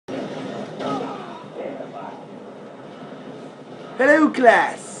Hello,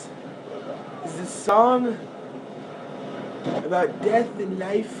 class. Is this song about death and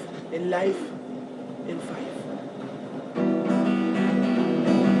life in Fife?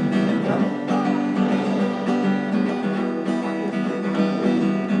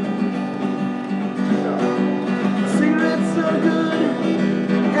 Cigarettes are good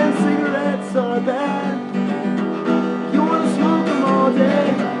and cigarettes are bad. You wanna smoke them all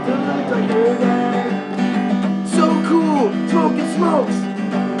day, don't look like you're bad. So cool, smoking smokes,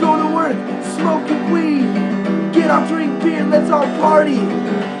 go to work, smoking weed, get off, drink beer, let's all party.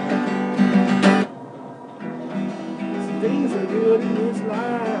 Some things are good in this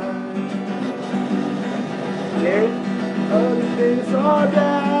life, yeah, other things are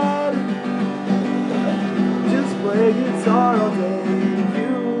bad. Just play guitar all day,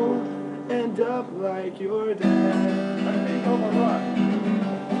 you end up like your dad.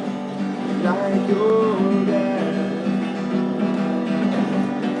 Like your dad.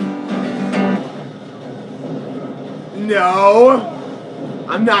 No,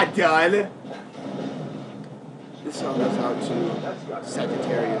 I'm not done. This song goes out to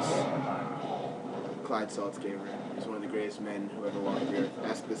Sagittarius, Clyde Saltzgamer. He's one of the greatest men who ever walked the earth.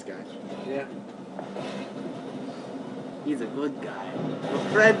 Ask this guy. Yeah. He's a good guy. A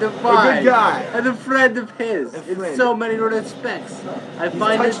friend of mine. A good guy. And a friend of his. In so many respects. He's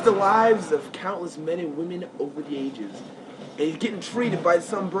touched the lives of countless men and women over the ages. And he's getting treated by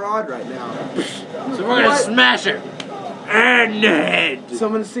some broad right now. So we're gonna smash her. And the head. So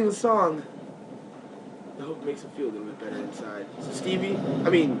I'm gonna sing a song. I hope it makes him feel a little bit better inside. So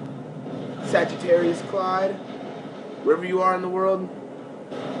Sagittarius Clyde, wherever you are in the world,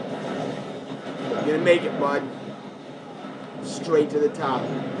 you're gonna make it, bud. Straight to the top.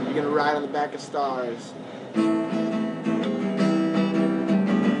 You're gonna ride on the back of stars.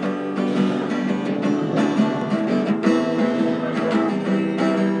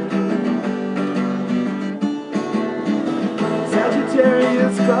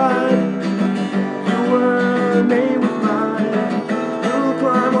 Sagittarius Clyde, you were a name of mine. You'll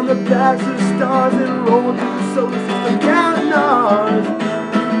climb on the backs of stars and roll through the solar system counting ours.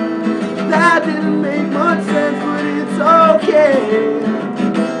 That didn't make much sense, but it's okay.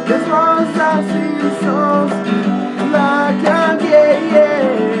 As long as I'm singing songs like I'm gay.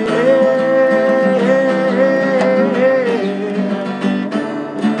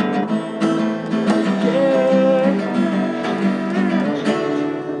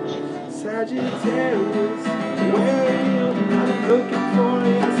 Sagittarius, where are you? I'm looking for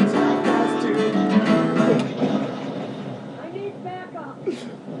you since 2:30. I need backup.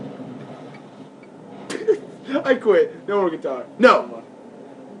 I quit. No more guitar. No.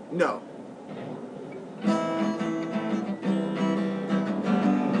 No.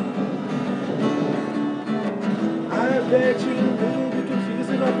 I bet you're a little bit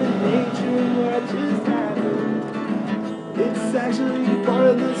confused about the nature of what just happened. It's actually part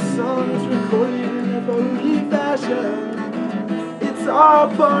of the song that's recorded in a funky fashion. It's all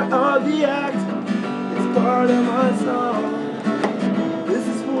part of the act. It's part of my song. This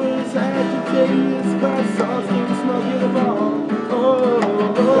is for the Sagittarius Clyde Saltzgamer smoking the ball. Oh,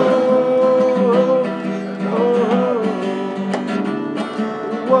 oh, oh,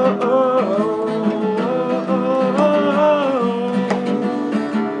 oh, oh,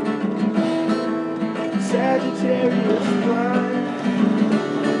 Sagittarius Clyde,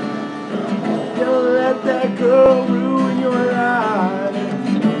 don't let that girl ruin your life.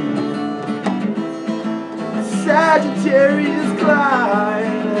 Sagittarius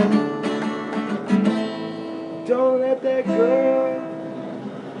Clyde, don't let that girl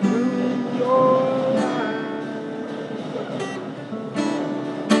ruin your life.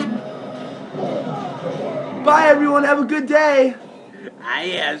 Bye everyone, have a good day. I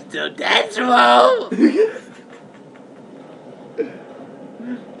am still natural.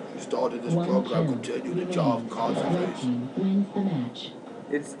 Started this program, continue the job concentration. Wins the match.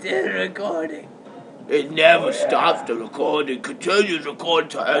 It's still recording. It never stops the recording, continues recording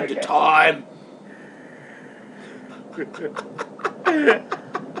to end the time.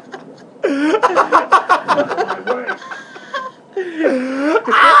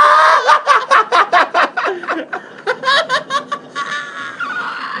 Ah!